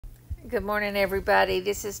Good morning, everybody.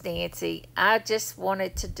 This is Nancy. I just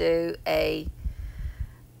wanted to do a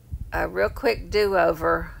real quick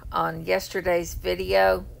do-over on yesterday's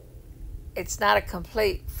video. It's not a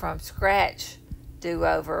complete from scratch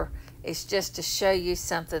do-over. It's just to show you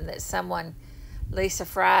something that someone, Lisa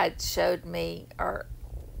Fried, showed me or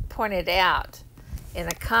pointed out in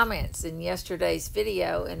the comments in yesterday's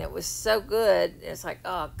video, and it was so good. It's like,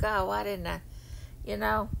 oh God, why didn't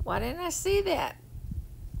I see that?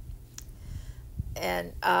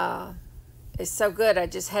 And it's so good, I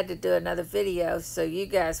just had to do another video so you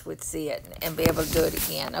guys would see it and be able to do it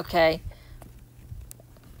again. Okay,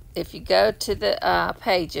 if you go to the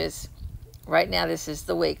pages right now, this is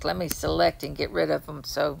the week. Let me select and get rid of them.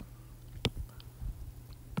 So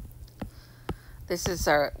this is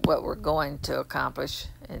what we're going to accomplish,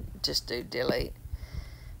 and just do delete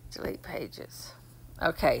pages.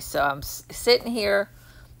 Okay, so I'm sitting here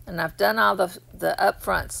and I've done all the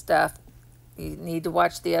upfront stuff. You need to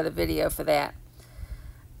watch the other video for that.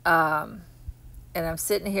 And I'm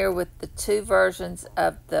sitting here with the two versions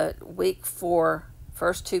of the week 4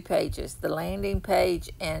 first 2 pages, the landing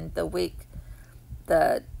page and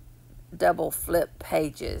the double flip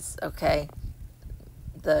pages, okay,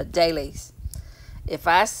 the dailies. If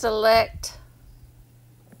I select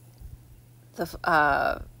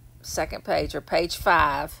the second page, or page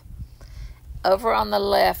 5, over on the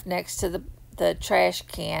left next to the trash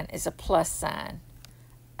can is a plus sign.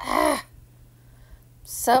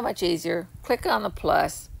 So much easier. Click on the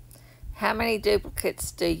plus. How many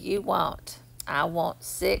duplicates do you want? I want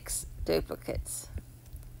 6 duplicates.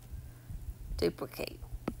 Duplicate.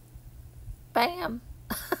 Bam.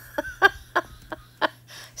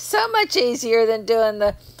 So much easier than doing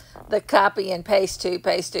the copy and paste to,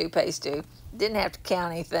 paste to, paste to. Didn't have to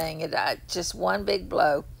count anything. Just one big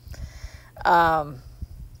blow.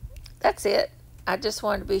 That's it. I just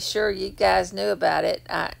wanted to be sure you guys knew about it.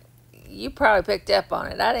 You probably picked up on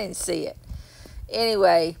it. I didn't see it.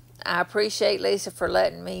 Anyway, I appreciate Lisa for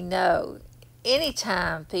letting me know.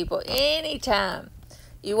 Anytime, people, anytime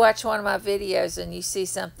you watch one of my videos and you see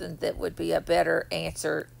something that would be a better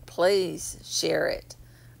answer, please share it.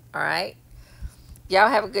 All right? Y'all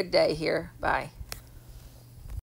have a good day here. Bye.